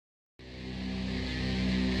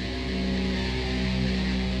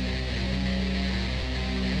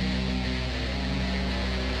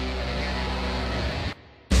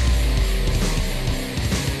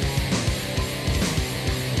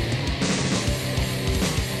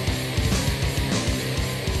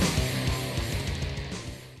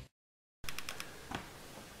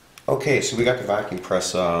Okay, so we got the vacuum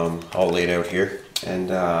press all laid out here, and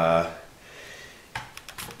got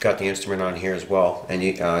the instrument on here as well. And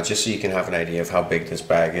you, just so you can have an idea of how big this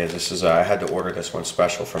bag is, this is I had to order this one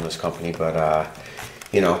special from this company, but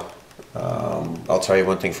you know, I'll tell you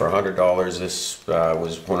one thing, for $100, this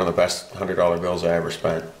was one of the best $100 bills I ever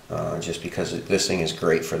spent. Just because this thing is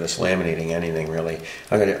great for this, laminating anything really.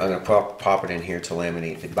 I'm gonna pop it in here to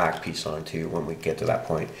laminate the back piece on too when we get to that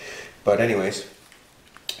point. But anyways,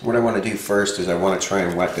 what I want to do first is I want to try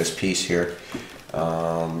and wet this piece here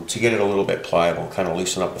to get it a little bit pliable, kind of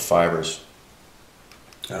loosen up the fibers.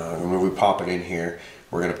 And when we pop it in here,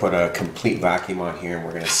 we're going to put a complete vacuum on here, and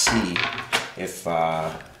we're going to see if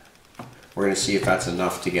that's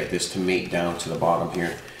enough to get this to mate down to the bottom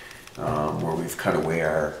here, where we've cut away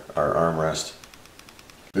our armrest.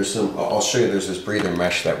 There's some, I'll show you, there's this breather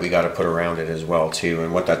mesh that we got to put around it as well too,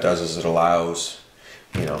 and what that does is it allows,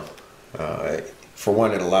 you know, for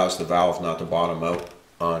one, it allows the valve not to bottom out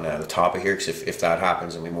on the top of here, because if that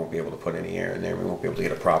happens, then we won't be able to put any air in there. We won't be able to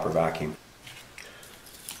get a proper vacuum.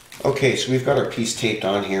 Okay, so we've got our piece taped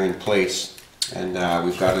on here in place, and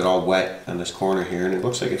we've got it all wet on this corner here, and it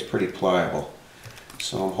looks like it's pretty pliable.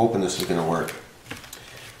 So I'm hoping this is going to work.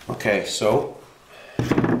 Okay, so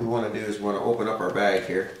what we want to do is we want to open up our bag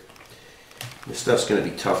here. This stuff's going to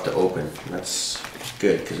be tough to open. That's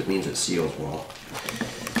good, because it means it seals well.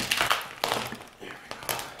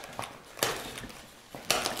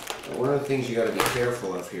 One of the things you got to be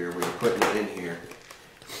careful of here when you're putting it in here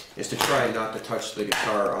is to try not to touch the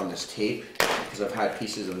guitar on this tape, because I've had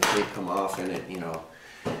pieces of the tape come off, and it, you know,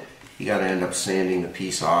 you got to end up sanding the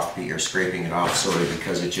piece off or scraping it off, sort of,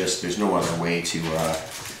 because it just, there's no other way to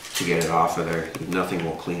get it off of there. Nothing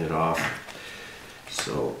will clean it off.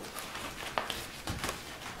 So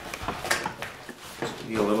it's going to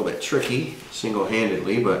be a little bit tricky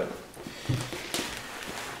single-handedly, but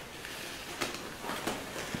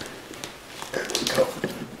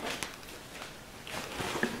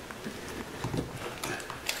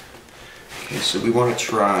so we want to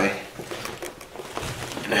try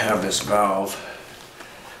and have this valve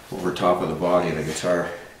over top of the body of the guitar.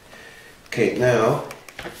 Okay, now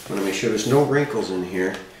I want to make sure there's no wrinkles in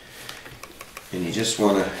here, and you just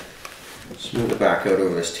want to smooth it back out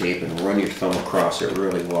over this tape and run your thumb across it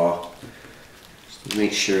really well, just to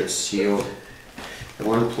make sure it's sealed. The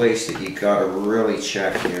one place that you got to really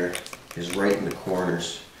check here is right in the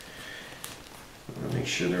corners. I want to make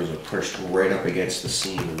sure those are pushed right up against the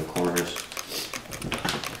seam in the corners.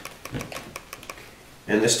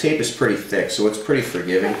 And this tape is pretty thick, so it's pretty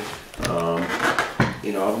forgiving.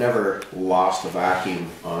 You know, I've never lost a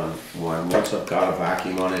vacuum on one. Once I've got a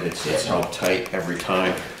vacuum on it, it's held tight every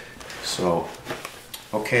time. So,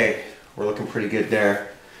 okay, we're looking pretty good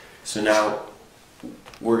there. So now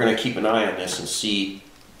we're going to keep an eye on this and see.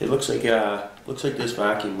 It looks like this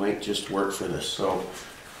vacuum might just work for this. So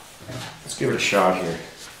let's give it a shot here.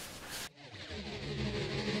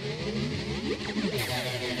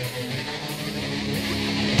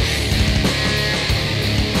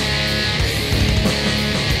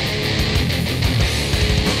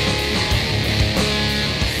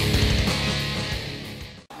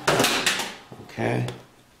 Okay.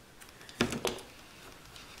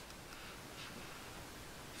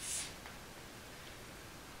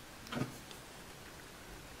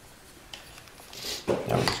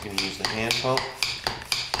 Now we're just going to use the hand pump.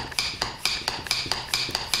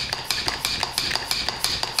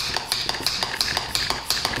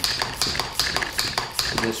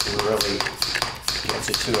 And this really gets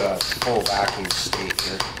it to a full vacuum state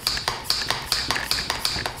here.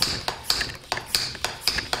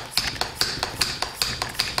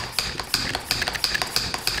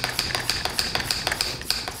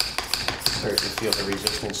 Start to feel the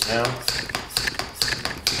resistance now.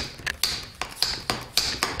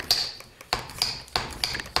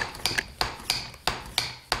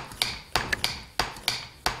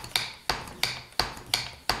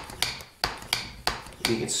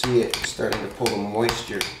 You can see it starting to pull the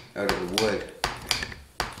moisture out of the wood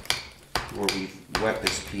where we've wet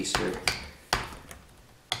this piece here.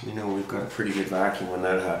 You know, we've got a pretty good vacuum when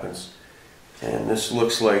that happens. And this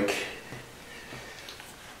looks like,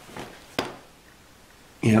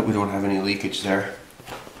 yeah, we don't have any leakage there.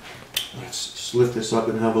 Let's just lift this up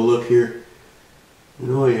and have a look here.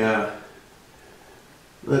 Oh yeah,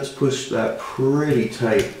 let's push that pretty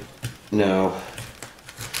tight. Now,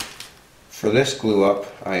 for this glue up,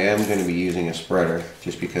 I am going to be using a spreader,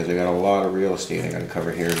 just because I got a lot of real estate I got to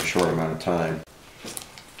cover here in a short amount of time.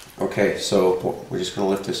 Okay, so we're just going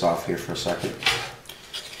to lift this off here for a second.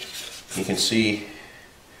 You can see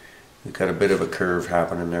we've got a bit of a curve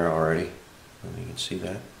happening there already. You can see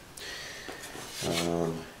that.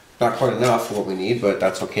 Not quite enough for what we need, but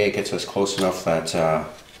that's okay. It gets us close enough that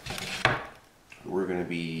we're going to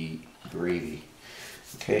be gravy.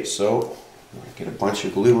 Okay, so get a bunch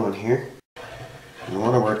of glue on here. You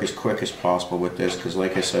want to work as quick as possible with this because,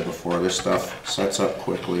 like I said before, this stuff sets up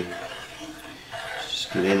quickly.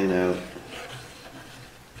 Just get in and out.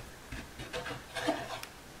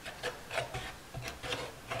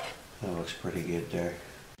 That looks pretty good there.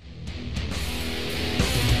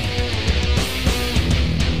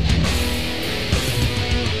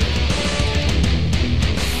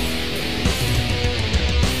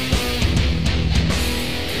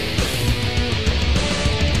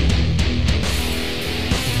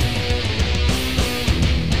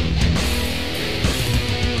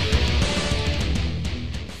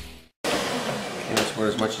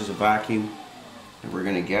 As much as a vacuum that we're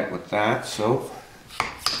going to get with that, so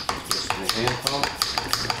just in the hand pump,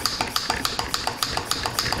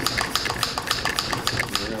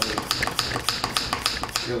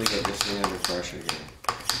 really get this thing under pressure here.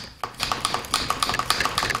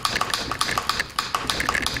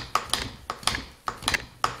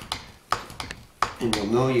 And you'll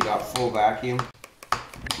know you got full vacuum.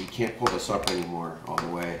 You can't pull this up anymore all the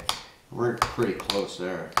way. We're pretty close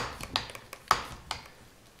there.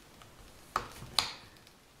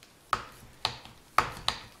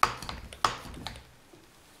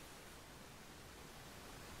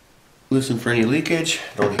 Listen for any leakage.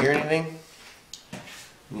 Don't hear anything.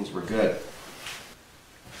 Means we're good.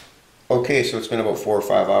 Okay, so it's been about 4 or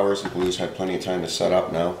 5 hours. The glue's had plenty of time to set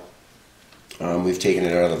up now. We've taken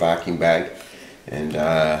it out of the vacuum bag, and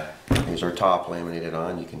here's our top laminated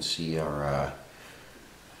on. You can see our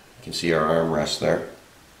armrest there.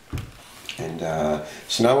 And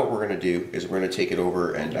so now what we're going to do is we're going to take it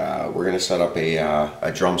over and we're going to set up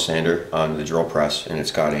a drum sander on the drill press, and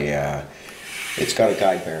it's got a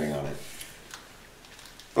guide bearing on it.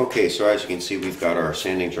 Okay, so as you can see, we've got our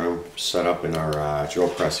sanding drum set up in our drill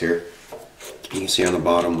press here. You can see on the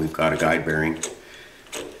bottom we've got a guide bearing,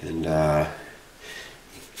 and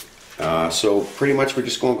so pretty much we're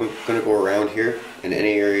just going to go around here in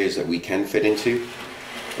any areas that we can fit into.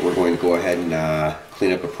 We're going to go ahead and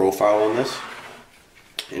clean up a profile on this.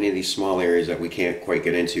 Any of these small areas that we can't quite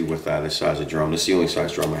get into with this size of drum. This is the only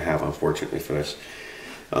size drum I have, unfortunately, for this.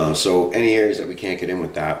 So any areas that we can't get in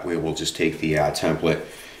with that, we will just take the template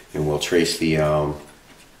and we'll trace the,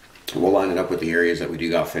 we'll line it up with the areas that we do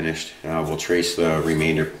got finished. We'll trace the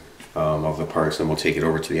remainder of the parts, then we'll take it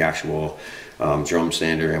over to the actual drum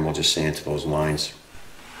sander and we'll just sand to those lines.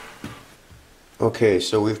 Okay,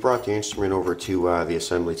 so we've brought the instrument over to the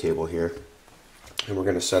assembly table here, and we're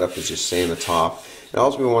going to set up to just sand the top. And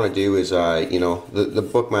all we want to do is, you know, the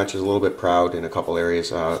book match is a little bit proud in a couple areas,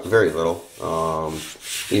 very little.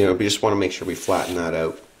 You know, we just want to make sure we flatten that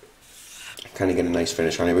out, kind of get a nice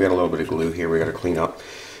finish on it. We got a little bit of glue here we got to clean up.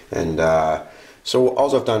 And so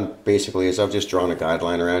all I've done basically is I've just drawn a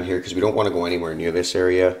guideline around here because we don't want to go anywhere near this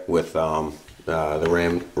area with the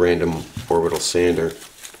random orbital sander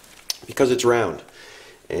because it's round.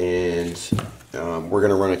 And we're going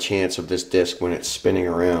to run a chance of this disc when it's spinning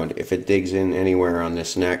around. If it digs in anywhere on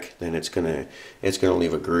this neck, then it's gonna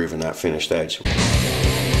leave a groove in that finished edge.